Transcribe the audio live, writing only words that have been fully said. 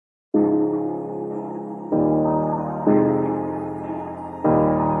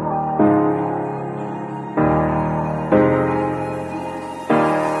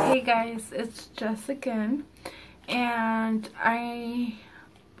guys, it's Jess again, and I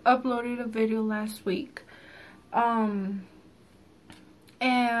uploaded a video last week, and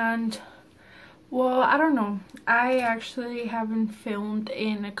well, I don't know, I actually haven't filmed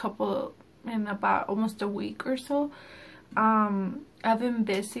in about almost a week or so. I've been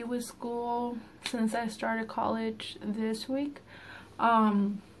busy with school since I started college this week,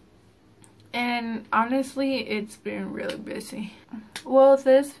 and honestly it's been really busy. Well,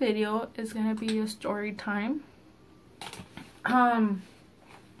 this video is gonna be a story time,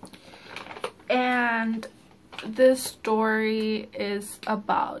 and this story is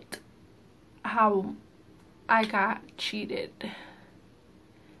about how I got cheated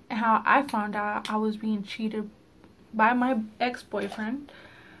and how I found out I was being cheated by my ex-boyfriend,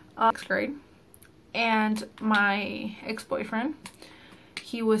 6th grade, and my ex-boyfriend,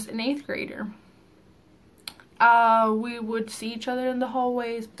 he was an 8th grader. We would see each other in the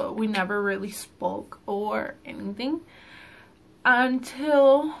hallways, but we never really spoke or anything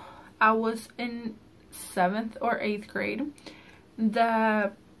until I was in 7th or 8th grade.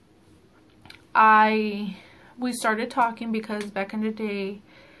 We started talking because back in the day,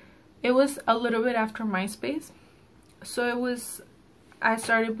 it was a little bit after MySpace. So I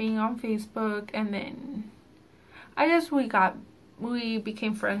started being on Facebook, and then I guess we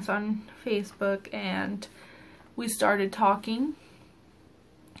became friends on Facebook, and we started talking.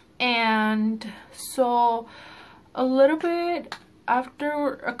 And so a little bit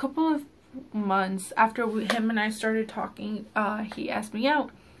after, a couple of months after him and I started talking, he asked me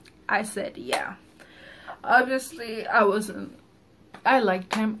out. I said yeah. Obviously I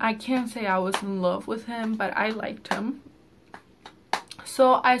liked him. I can't say I was in love with him, but I liked him.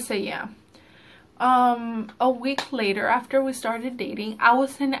 So I said yeah. A week later, after we started dating, I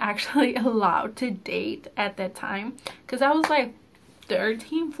wasn't actually allowed to date at that time because I was like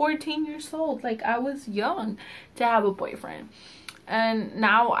 13, 14 years old. Like, I was young to have a boyfriend. And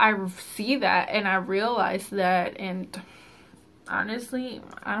now I see that and I realize that, and honestly,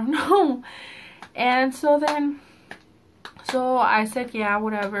 I don't know. And so I said yeah,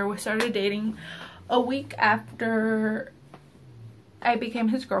 whatever. We started dating. A week after I became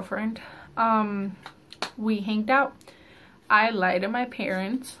his girlfriend, we hanged out. I lied to my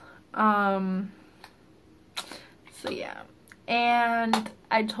parents. So yeah. And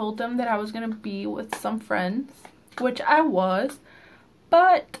I told them that I was gonna be with some friends, which I was,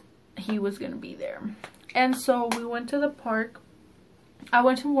 but he was gonna be there. And so we went to the park. I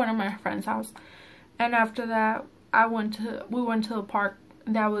went to one of my friend's house, and after that we went to the park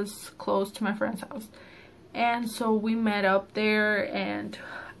that was close to my friend's house. And so we met up there, and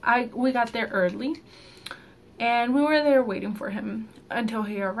we got there early, and we were there waiting for him until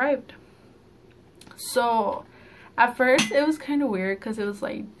he arrived. So at first it was kind of weird because it was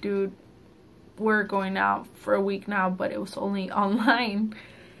like, dude, we're going out for a week now, but it was only online.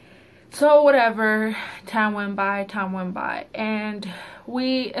 So whatever, time went by, and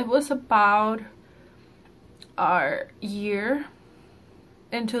it was about our year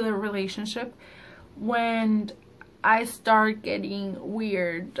into the relationship when I started getting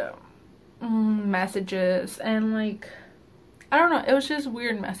weird messages, and like, I don't know, it was just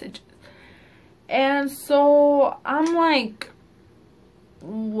weird messages. And so I'm like,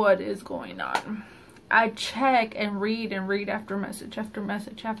 what is going on? I check and read after message after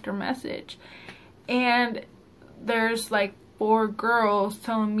message after message, and there's like 4 girls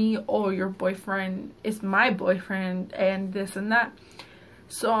telling me, oh, your boyfriend is my boyfriend and this and that.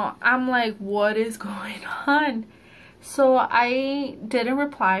 So I'm like, what is going on? So I didn't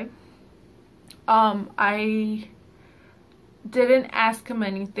reply. I didn't ask him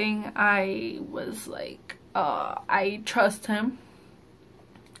anything. I was like, I trust him,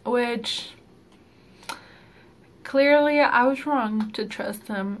 which clearly I was wrong to trust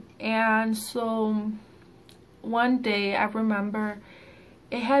him. And so one day, I remember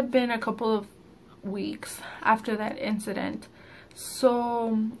it had been a couple of weeks after that incident.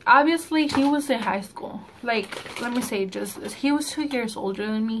 So obviously he was in high school. Like, let me say just this, he was 2 years older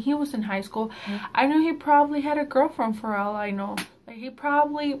than me. He was in high school. I know he probably had a girlfriend, for all I know. Like, he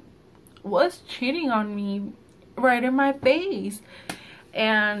probably was cheating on me right in my face,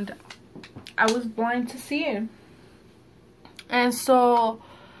 and I was blind to see it. And so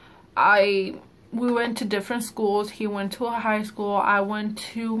we went to different schools. He went to a high school, I went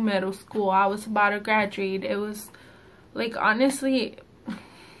to middle school. I was about to graduate. It was like, honestly,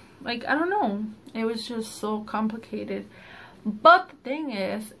 like, I don't know, it was just so complicated. But the thing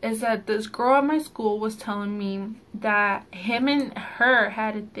is that this girl at my school was telling me that him and her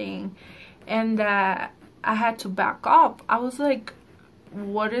had a thing, and that I had to back off. I was like,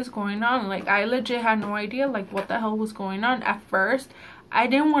 what is going on? Like, I legit had no idea, like, what the hell was going on. At first, I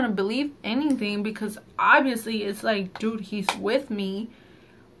didn't want to believe anything because obviously it's like, dude, he's with me.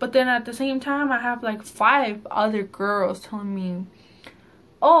 But then at the same time, I have like 5 other girls telling me,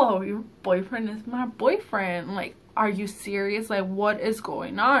 oh, your boyfriend is my boyfriend. Like, are you serious? Like, what is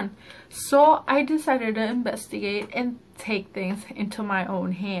going on? So I decided to investigate and take things into my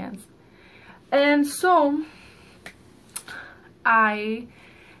own hands. And so I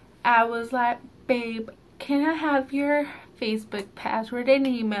was like, babe, can I have your Facebook password and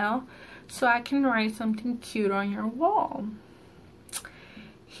email so I can write something cute on your wall?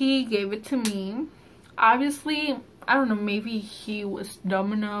 He gave it to me. Obviously, I don't know, maybe he was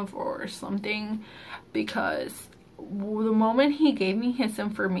dumb enough or something, because the moment he gave me his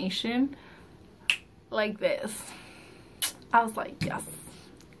information like this, I was like, yes,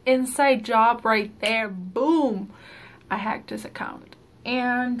 inside job right there. Boom. I hacked his account,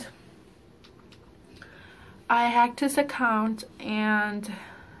 and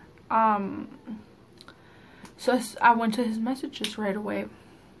so I went to his messages right away.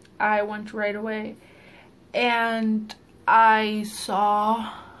 And I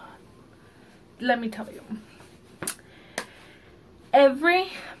saw, let me tell you,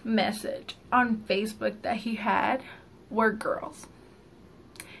 every message on Facebook that he had were girls.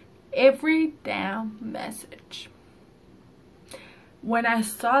 Every damn message. When I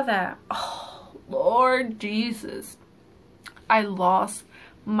saw that, oh Lord Jesus, I lost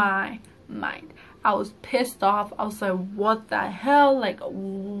my mind. I was pissed off. I was like, what the hell? Like,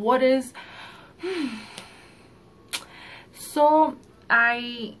 what is... So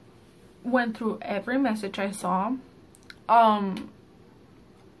I went through every message I saw.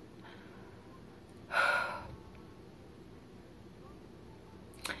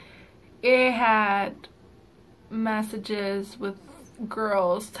 It had messages with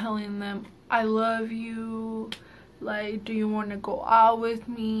girls telling them, I love you, like, do you want to go out with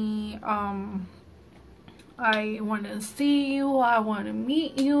me, I want to see you, I want to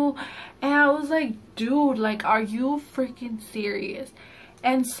meet you. And I was like, dude, like, are you freaking serious?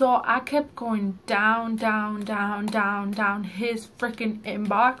 And so I kept going down his freaking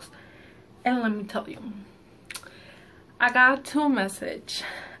inbox. And let me tell you, I got to a message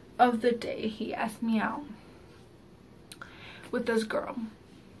of the day he asked me out with this girl.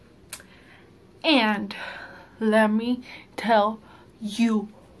 And let me tell you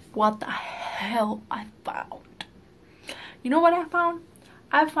what the hell I found. You know what I found?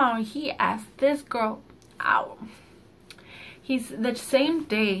 I found he asked this girl out. He's the same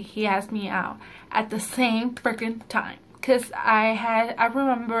day he asked me out at the same freaking time. Cause I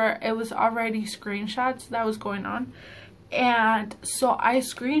remember it was already screenshots that was going on. And so I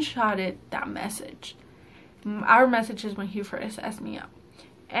screenshotted that message. Our messages when he first asked me out.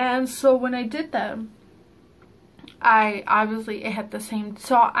 And so when I did that, I obviously it had the same,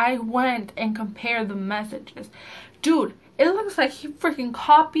 so I went and compared the messages. Dude, it looks like he freaking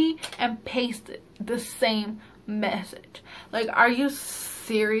copied and pasted the same message. Like, are you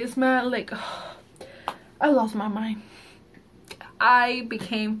serious, man? Like, I lost my mind. I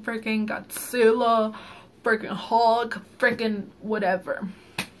became freaking Godzilla, freaking Hulk, freaking whatever.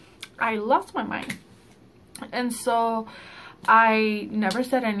 I lost my mind. And so I never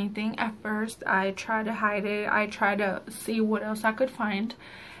said anything at first. I tried to hide it. I tried to see what else I could find.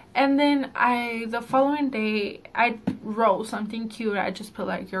 And then the following day, I wrote something cute. I just put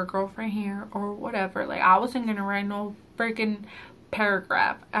like, your girlfriend here or whatever. Like, I wasn't gonna write no freaking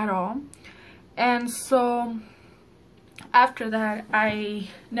paragraph at all. And so after that, I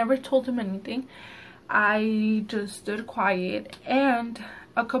never told him anything. I just stood quiet. And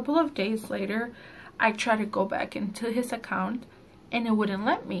a couple of days later, I tried to go back into his account and it wouldn't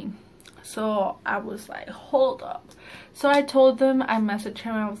let me. So I was like, hold up. So I told them, I messaged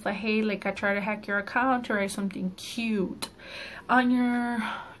him, I was like, hey, like, I tried to hack your account to write something cute on your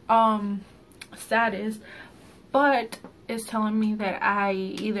status, but it's telling me that I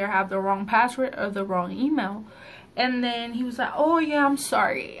either have the wrong password or the wrong email. And then he was like, oh yeah, I'm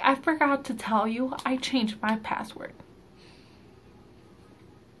sorry, I forgot to tell you, I changed my password.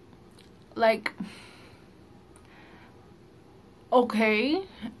 Like, okay,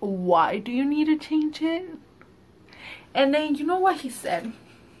 why do you need to change it? And then you know what he said?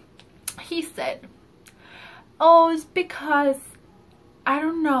 He said, oh, it's because, I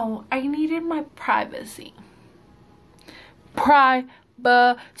don't know, I needed my privacy.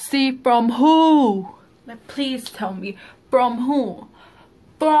 Privacy from who? Like, please tell me, from who?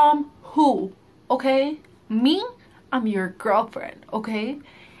 From who? Okay? Me? I'm your girlfriend, okay?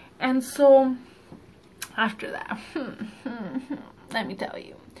 And so after that, let me tell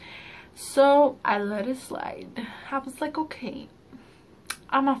you. So I let it slide. I was like, okay,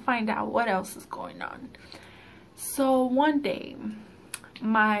 I'm gonna find out what else is going on. So one day,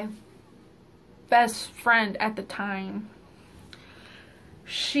 my best friend at the time,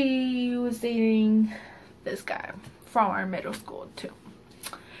 she was dating this guy from our middle school too.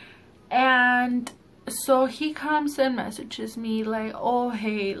 And so he comes and messages me like, oh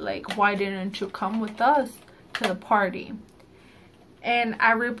hey, like, why didn't you come with us to the party? And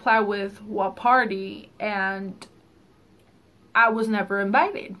I reply with, what party? And I was never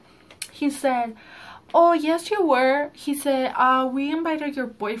invited. He said, oh yes you were. He said, we invited your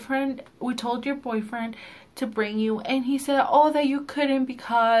boyfriend. We told your boyfriend to bring you. And he said, oh, that you couldn't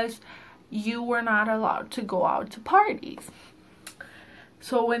because you were not allowed to go out to parties.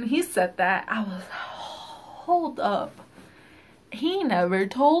 So when he said that, I was, hold up. He never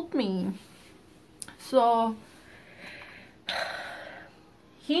told me. So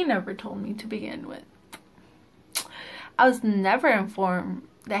he never told me to begin with. I was never informed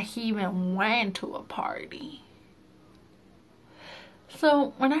that he even went to a party.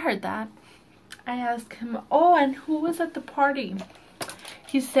 So when I heard that, I asked him, oh, and who was at the party?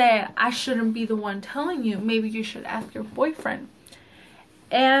 He said, I shouldn't be the one telling you. Maybe you should ask your boyfriend.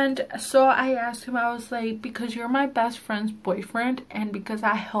 And so I asked him, I was like, because you're my best friend's boyfriend and because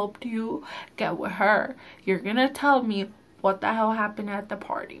I helped you get with her, you're gonna tell me what the hell happened at the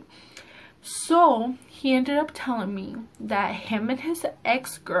party. So he ended up telling me that him and his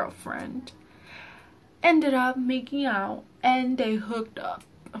ex-girlfriend ended up making out and they hooked up.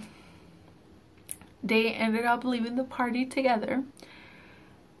 They ended up leaving the party together.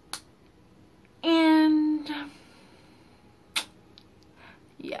 And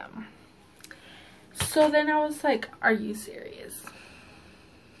yeah. So then I was like, are you serious?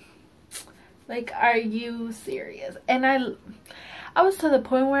 Like, are you serious? And I was to the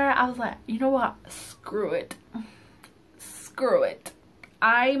point where I was like, you know what? Screw it. Screw it.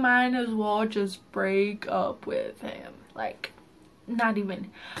 I might as well just break up with him. Like, not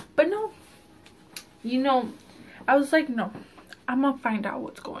even. But no. You know, I was like, no. I'm gonna find out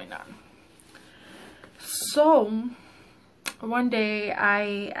what's going on. So one day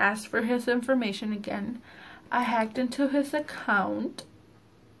I asked for his information again. I hacked into his account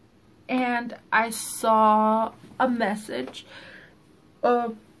and I saw a message. I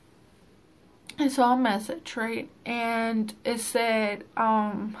saw a message, right? And it said,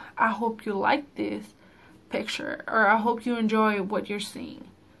 I hope you like this picture, or I hope you enjoy what you're seeing.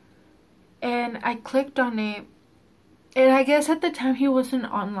 And I clicked on it. And I guess at the time he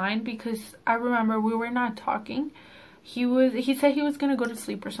wasn't online because I remember we were not talking. He said he was gonna go to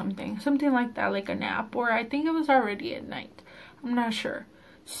sleep or something like that, like a nap, or I think it was already at night, I'm not sure.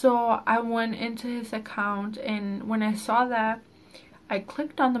 So I went into his account and when I saw that, I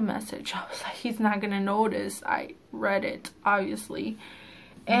clicked on the message. I was like, he's not gonna notice. I read it, obviously.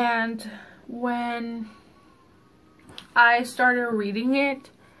 And when I started reading it,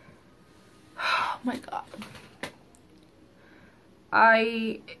 oh my god,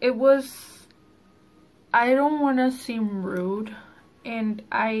 I don't want to seem rude, and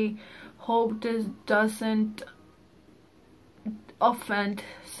I hope this doesn't offend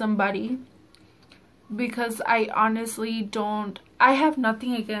somebody, because I honestly don't, I have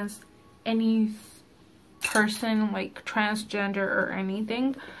nothing against any person like transgender or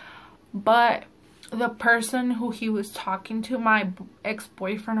anything, but the person who he was talking to, my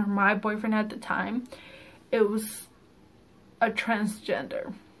ex-boyfriend or my boyfriend at the time, it was a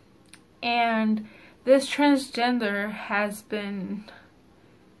transgender. And this transgender has been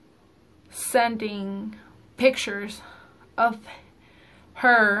sending pictures of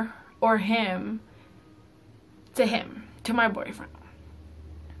her or him, to my boyfriend.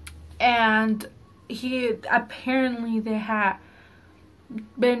 And apparently they had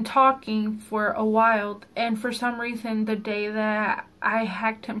been talking for a while, and for some reason the day that I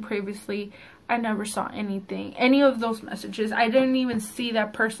hacked him previously, I never saw any of those messages. I didn't even see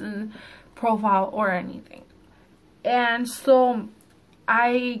that person's profile or anything. And so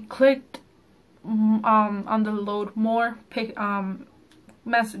I clicked on the load more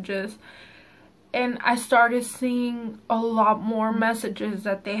messages, and I started seeing a lot more messages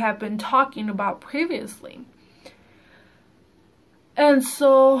that they have been talking about previously. And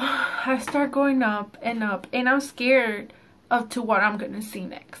so I start going up and up, and I'm scared to what I'm gonna see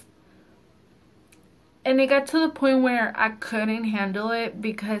next. And it got to the point where I couldn't handle it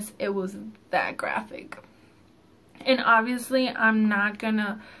because it was that graphic. And obviously I'm not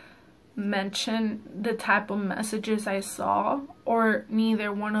gonna mention the type of messages I saw, or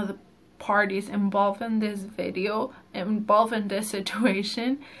neither one of the parties involved in this video, involved in this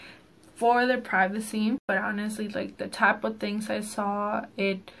situation, for their privacy. But honestly, like, the type of things I saw,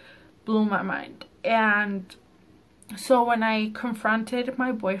 it blew my mind. And so when I confronted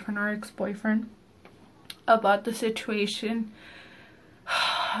my boyfriend or ex-boyfriend about the situation,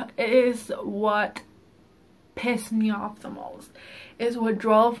 it is what pissed me off the most. Is what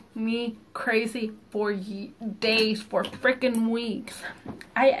drove me crazy for days, for freaking weeks.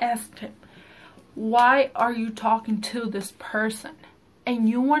 I asked him, why are you talking to this person? And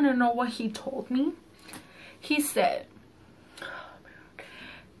you want to know what he told me? He said, oh my God,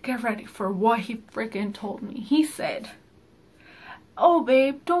 get ready for what he freaking told me. He said, oh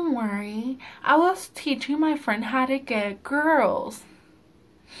babe, don't worry, I was teaching my friend how to get girls.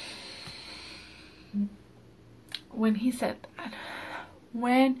 When he said that,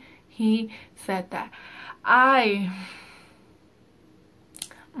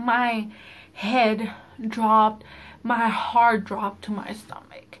 my head dropped, my heart dropped to my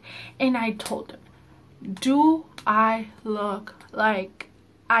stomach. And I told him, do I look like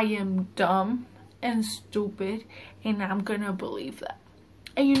I am dumb and stupid and I'm gonna believe that?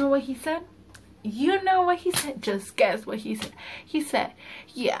 And you know what he said? You know what he said? Just guess what he said. He said,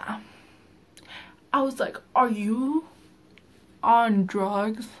 yeah. I was like, are you on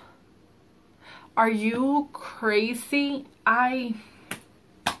drugs? Are you crazy? I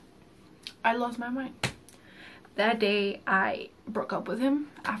lost my mind. That day I broke up with him.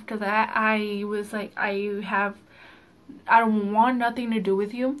 After that, I was like, I don't want nothing to do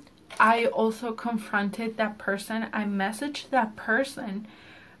with you. I also confronted that person. I messaged that person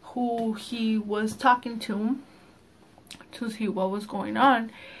who he was talking to see what was going on.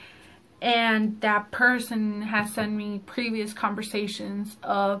 And that person has sent me previous conversations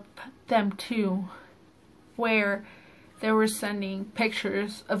of them too, where they were sending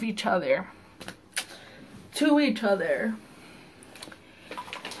pictures of each other to each other.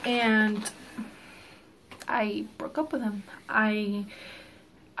 And I broke up with him. I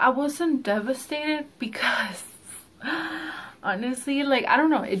wasn't devastated because honestly, like, I don't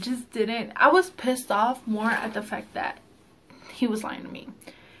know, it just didn't. I was pissed off more at the fact that he was lying to me.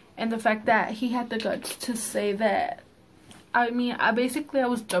 And the fact that he had the guts to say that. I mean, I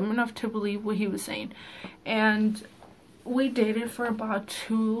was dumb enough to believe what he was saying. And we dated for about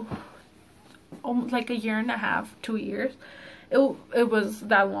almost like a year and a half, 2 years. It was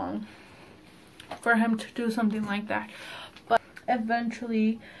that long for him to do something like that. But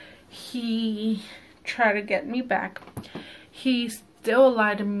eventually, he tried to get me back. He still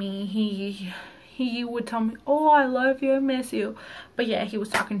lied to me. He would tell me, oh, I love you, I miss you. But yeah, he was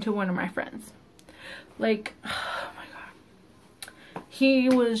talking to one of my friends. Like, oh my God. He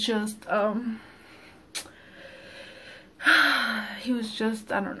was just, I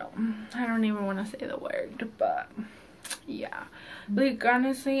don't know. I don't even want to say the word, but yeah. Like,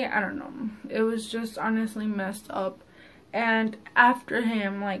 honestly, I don't know. It was just honestly messed up. And after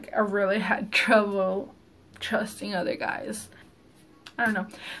him, like, I really had trouble trusting other guys. I don't know,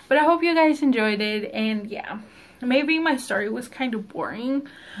 but I hope you guys enjoyed it. And yeah, maybe my story was kind of boring,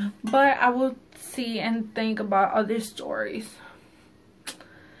 but I will see and think about other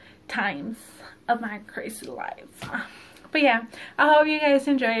times of my crazy life. But yeah, I hope you guys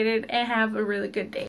enjoyed it and have a really good day.